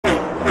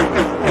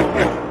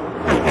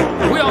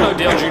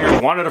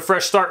wanted a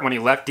fresh start when he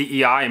left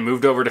DEI and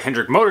moved over to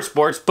Hendrick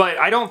Motorsports, but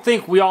I don't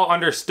think we all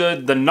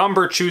understood the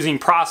number choosing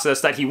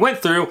process that he went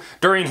through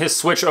during his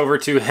switch over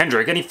to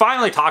Hendrick. And he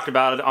finally talked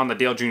about it on the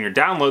Dale Jr.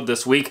 download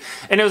this week,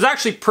 and it was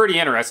actually pretty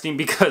interesting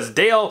because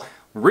Dale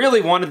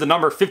really wanted the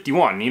number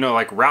 51, you know,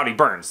 like Rowdy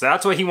Burns.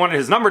 That's what he wanted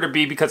his number to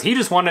be because he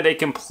just wanted a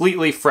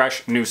completely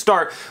fresh new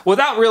start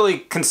without really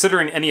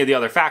considering any of the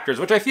other factors,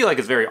 which I feel like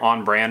is very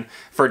on brand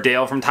for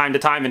Dale from time to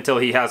time until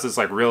he has this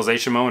like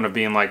realization moment of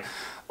being like,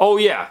 oh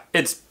yeah,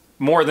 it's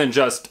more than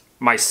just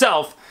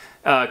myself,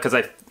 because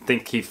I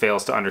think he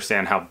fails to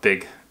understand how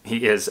big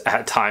he is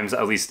at times,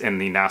 at least in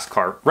the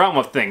NASCAR realm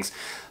of things.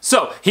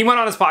 So he went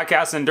on his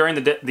podcast, and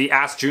during the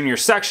Ask Junior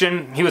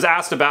section, he was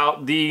asked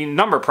about the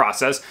number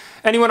process,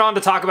 and he went on to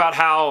talk about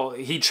how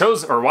he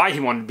chose, or why he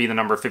wanted to be the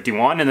number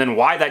 51, and then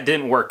why that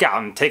didn't work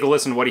out. And take a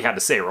listen to what he had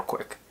to say real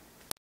quick.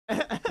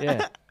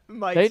 Yeah,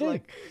 Mike's they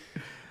like,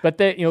 did. But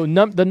they, you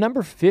know, the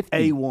number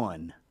 50.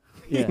 A1.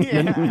 Yeah,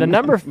 the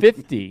number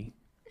 50,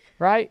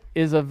 right,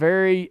 is a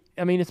very,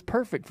 I mean, it's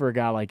perfect for a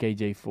guy like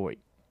AJ Foyt,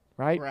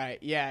 right? right,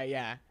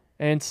 yeah.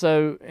 And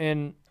so,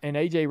 and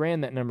AJ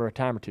ran that number a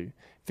time or two,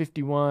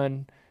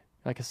 51,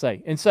 like I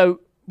say. And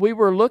so we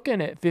were looking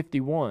at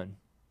 51.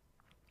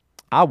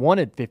 I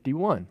wanted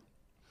 51.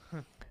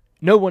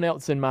 No one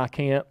else in my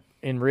camp,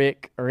 and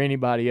Rick or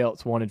anybody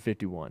else wanted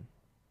 51.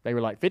 They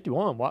were like,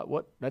 51?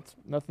 What? That's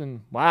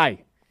nothing. Why?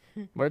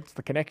 What's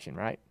the connection,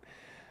 right?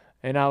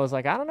 And I was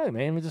like, I don't know,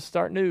 man. We just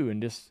start new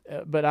and just.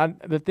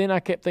 But then I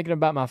kept thinking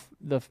about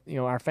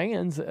our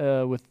fans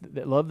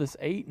that love this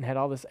 8 and had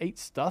all this 8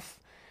 stuff.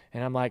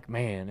 And I'm like,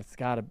 man,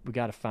 we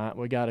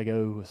gotta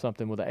go with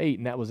something with an 8,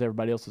 and that was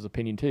everybody else's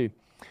opinion too.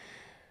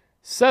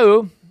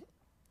 So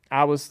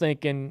I was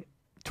thinking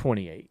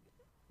 28.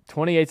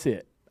 28's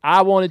it.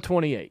 I wanted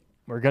 28.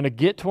 We're gonna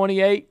get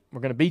 28.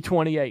 We're gonna be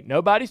 28.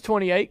 Nobody's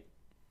 28.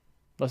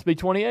 Let's be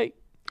 28.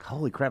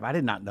 Holy crap! I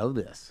did not know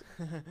this.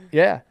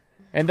 Yeah,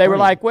 and they were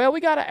like, well,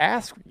 we gotta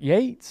ask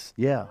Yates.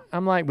 Yeah,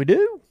 I'm like, we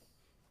do.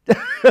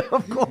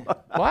 of course.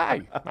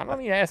 Why? I don't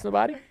need to ask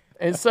nobody.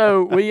 And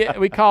so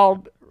we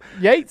called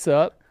Yates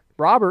up,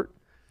 Robert,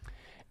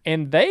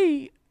 and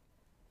they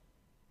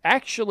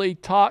actually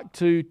talked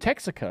to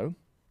Texaco,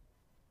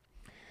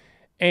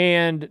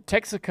 and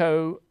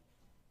Texaco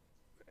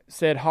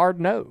said hard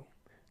no.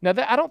 Now,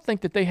 I don't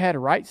think that they had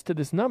rights to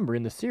this number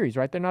in the series,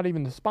 right? They're not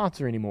even the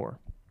sponsor anymore.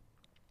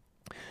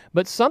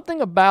 But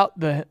something about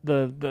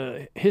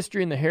the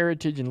history and the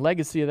heritage and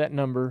legacy of that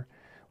number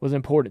was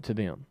important to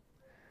them.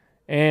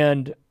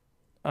 And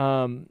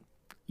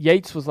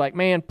Yates was like,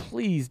 man,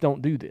 please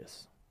don't do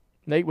this.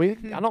 I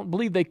don't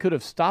believe they could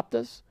have stopped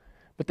us,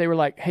 but they were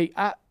like, hey,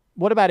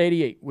 what about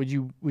 88? We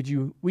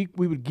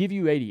would give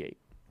you 88.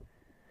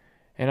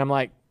 And I'm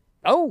like,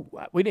 oh,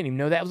 we didn't even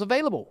know that was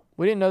available.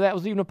 We didn't know that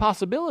was even a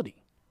possibility.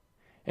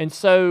 And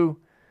so,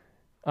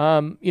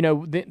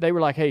 they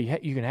were like, hey,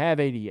 you can have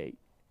 88.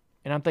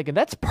 And I'm thinking,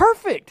 that's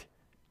perfect.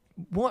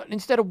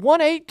 Instead of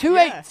 1 8, 2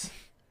 8s.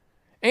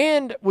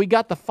 And we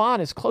got the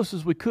font as close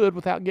as we could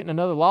without getting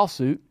another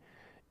lawsuit.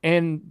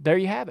 And there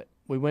you have it.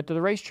 We went to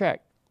the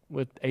racetrack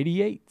with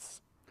 88s.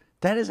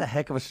 That is a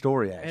heck of a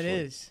story, actually.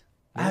 It is.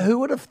 Who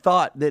would have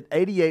thought that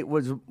 88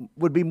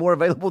 would be more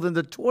available than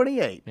the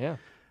 28? Yeah.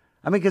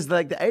 I mean, because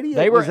like the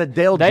 88 was a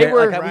Dale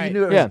Jarrett. Like, you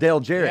knew it was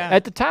Dale Jarrett. Yeah.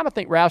 At the time, I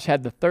think Roush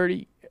had the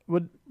 30.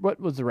 What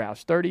was the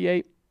Roush?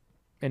 38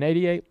 and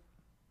 88?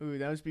 Ooh,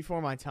 that was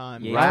before my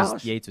time.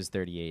 Yates was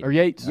 38. Or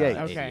Yates? Yates.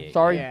 Okay.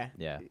 Sorry?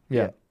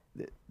 Yeah.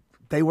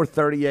 They were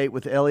 38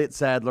 with Elliott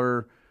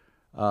Sadler.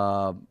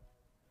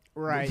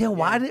 Right. Yeah,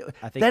 why did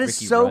I think that is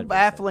Ricky so Rudd was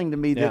baffling to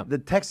me that the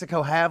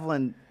Texaco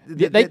Haviland.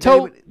 They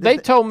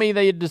told me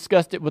they had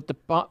discussed it with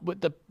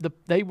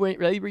they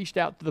reached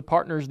out to the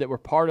partners that were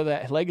part of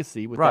that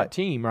legacy with that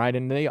team, right?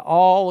 And they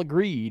all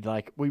agreed,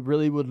 like, we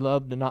really would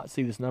love to not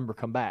see this number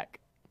come back.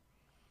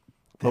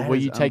 But will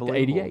you take the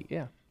 88?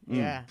 Yeah.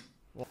 Yeah.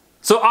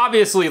 So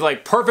obviously,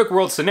 like, perfect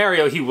world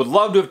scenario, he would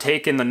love to have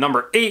taken the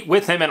number 8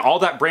 with him and all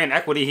that brand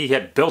equity he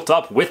had built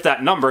up with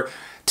that number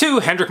to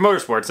Hendrick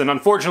Motorsports. And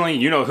unfortunately,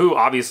 who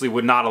obviously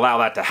would not allow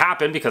that to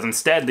happen, because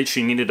instead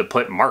she needed to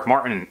put Mark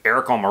Martin and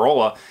Eric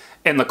Almirola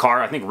in the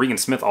car. I think Regan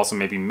Smith also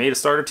maybe made a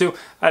start or two.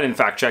 I didn't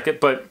fact check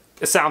it, but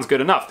it sounds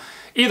good enough.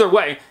 Either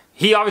way,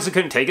 he obviously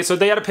couldn't take it, so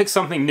they had to pick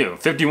something new.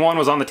 51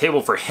 was on the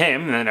table for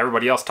him, and then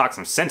everybody else talked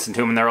some sense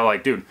into him, and they were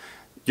like, dude,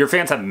 your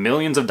fans have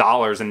millions of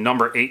dollars in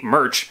number 8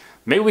 merch.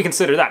 Maybe we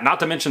consider that, not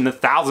to mention the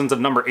thousands of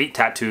number 8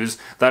 tattoos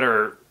that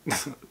are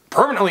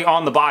permanently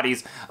on the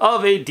bodies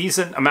of a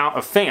decent amount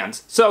of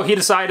fans. So he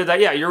decided that,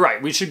 yeah, you're right,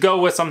 we should go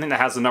with something that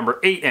has the number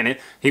 8 in it.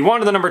 He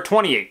wanted the number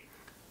 28.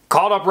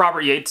 Called up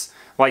Robert Yates,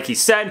 like he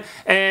said,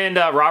 and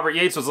Robert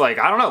Yates was like,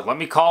 I don't know, let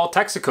me call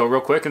Texaco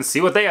real quick and see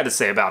what they had to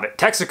say about it.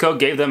 Texaco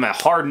gave them a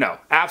hard no.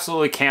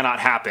 Absolutely cannot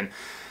happen.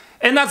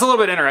 And that's a little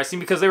bit interesting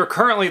because they were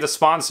currently the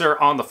sponsor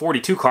on the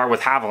 42 car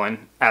with Haviland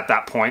at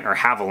that point, or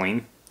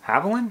Haviland?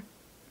 Haviland?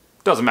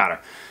 Doesn't matter.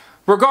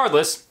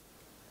 Regardless,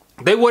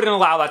 they wouldn't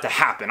allow that to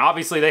happen.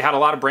 Obviously, they had a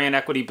lot of brand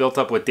equity built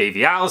up with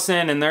Davey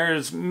Allison, and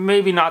there's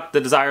maybe not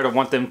the desire to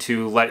want them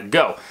to let it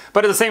go.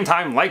 But at the same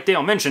time, like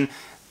Dale mentioned,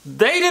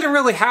 they didn't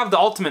really have the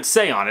ultimate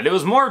say on it. It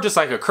was more of just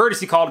like a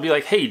courtesy call to be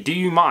like, hey, do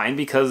you mind?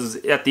 Because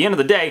at the end of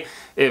the day,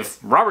 if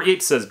Robert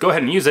Yates says go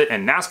ahead and use it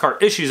and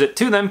NASCAR issues it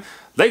to them,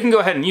 they can go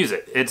ahead and use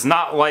it. It's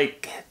not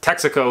like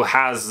Texaco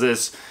has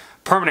this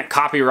permanent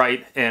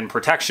copyright and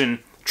protection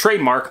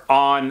trademark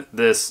on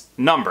this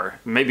number,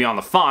 maybe on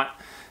the font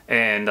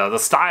and the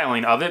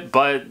styling of it,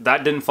 but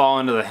that didn't fall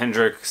into the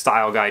Hendrick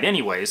style guide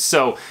anyways.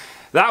 So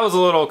that was a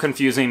little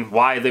confusing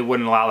why they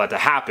wouldn't allow that to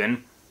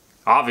happen.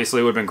 Obviously,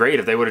 it would have been great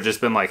if they would have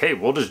just been like, hey,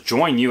 we'll just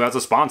join you as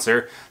a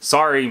sponsor.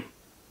 Sorry,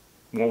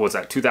 what was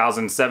that,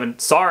 2007?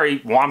 Sorry,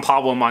 Juan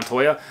Pablo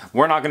Montoya,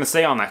 we're not going to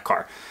stay on that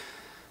car.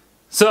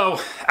 So,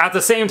 at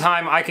the same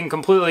time, I can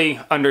completely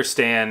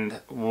understand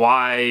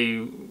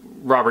why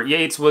Robert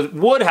Yates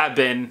would have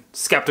been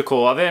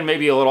skeptical of it and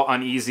maybe a little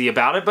uneasy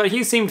about it, but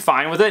he seemed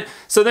fine with it.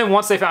 So then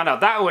once they found out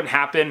that wouldn't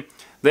happen,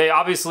 they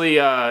obviously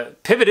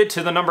pivoted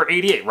to the number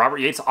 88. Robert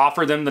Yates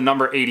offered them the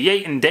number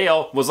 88, and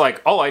Dale was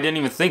like, oh, I didn't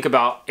even think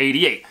about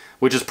 88,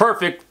 which is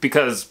perfect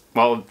because,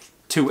 well,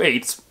 2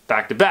 8s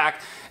back to back,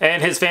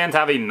 and his fans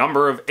have a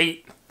number of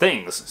 8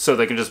 things, so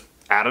they can just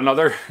add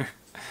another,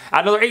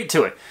 add another 8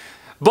 to it.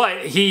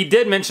 But he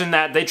did mention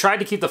that they tried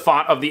to keep the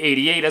font of the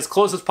 88 as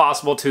close as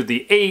possible to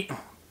the 8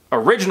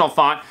 original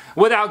font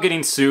without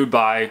getting sued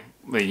by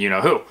the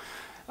you-know-who.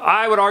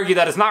 I would argue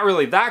that it's not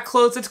really that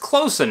close. It's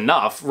close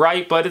enough,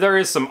 right? But there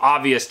is some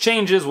obvious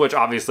changes, which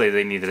obviously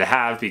they needed to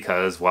have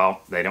because,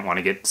 well, they didn't want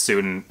to get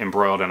sued and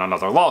embroiled in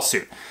another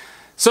lawsuit.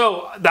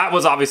 So that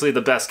was obviously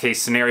the best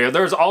case scenario.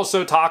 There's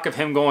also talk of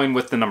him going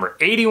with the number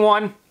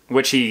 81,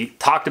 which he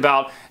talked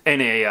about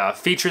in a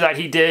feature that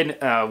he did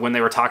when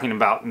they were talking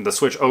about the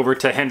switch over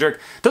to Hendrick,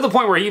 to the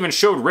point where he even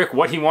showed Rick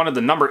what he wanted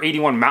the number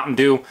 81 Mountain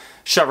Dew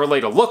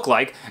Chevrolet to look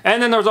like.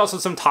 And then there's also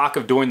some talk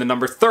of doing the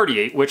number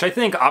 38, which I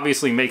think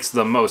obviously makes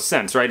the most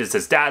sense, right? It's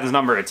his dad's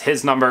number, it's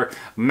his number,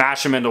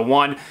 mash him into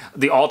one.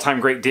 The all-time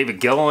great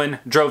David Gilliland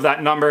drove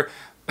that number.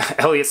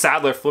 Elliott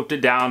Sadler flipped it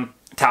down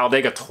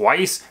Talladega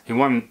twice. He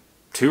won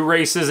 2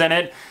 races in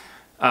it.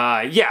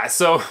 Yeah,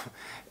 so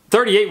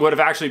 38 would have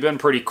actually been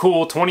pretty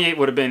cool. 28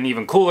 would have been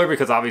even cooler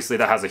because obviously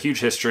that has a huge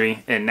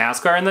history in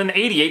NASCAR. And then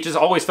 88 just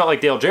always felt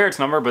like Dale Jarrett's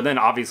number, but then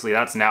obviously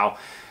that's now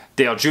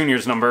Dale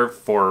Jr.'s number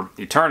for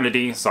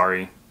eternity.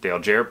 Sorry, Dale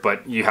Jarrett,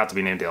 but you have to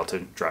be named Dale to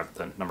drive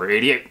the number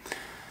 88.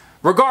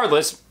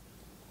 Regardless,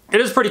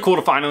 it is pretty cool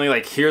to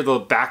finally hear the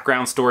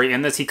background story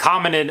in this. He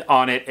commented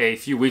on it a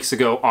few weeks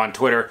ago on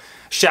Twitter.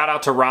 Shout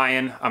out to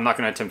Ryan. I'm not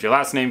going to attempt your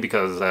last name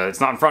because it's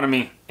not in front of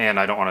me and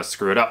I don't want to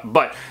screw it up.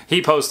 But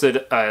he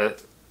posted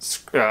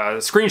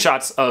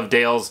screenshots of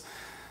Dale's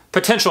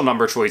potential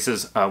number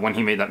choices when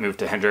he made that move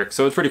to Hendrick.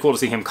 So it's pretty cool to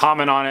see him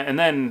comment on it and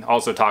then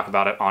also talk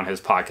about it on his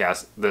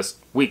podcast this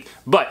week.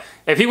 But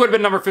if he would have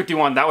been number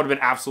 51, that would have been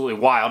absolutely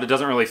wild. It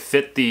doesn't really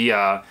fit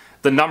the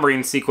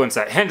numbering sequence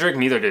at Hendrick,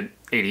 neither did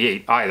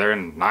 88 either,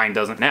 and 9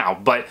 doesn't now.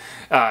 But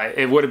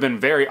it would have been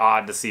very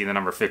odd to see the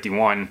number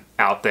 51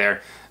 out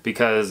there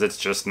because it's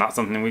just not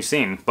something we've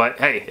seen. But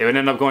hey, it would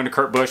end up going to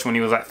Kurt Busch when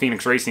he was at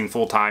Phoenix Racing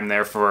full-time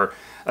there for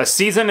a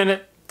season, and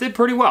it did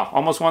pretty well.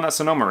 Almost won that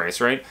Sonoma race,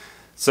 right?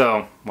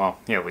 So, well,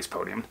 he at least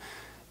podiumed.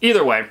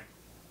 Either way,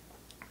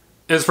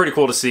 it was pretty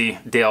cool to see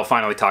Dale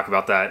finally talk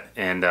about that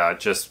and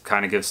just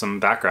kind of give some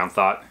background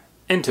thought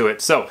into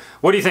it. So,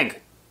 what do you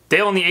think?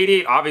 Dale in the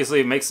 88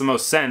 obviously makes the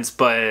most sense,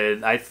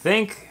 but I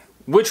think,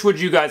 which would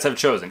you guys have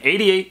chosen?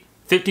 88,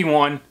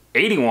 51,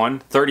 81,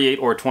 38,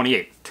 or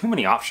 28? Too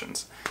many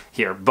options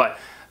here, but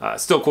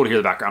still cool to hear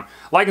the background.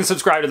 Like and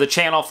subscribe to the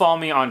channel. Follow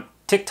me on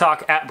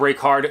TikTok at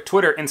BrakeHard,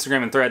 Twitter,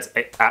 Instagram, and Threads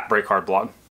at BrakeHardBlog.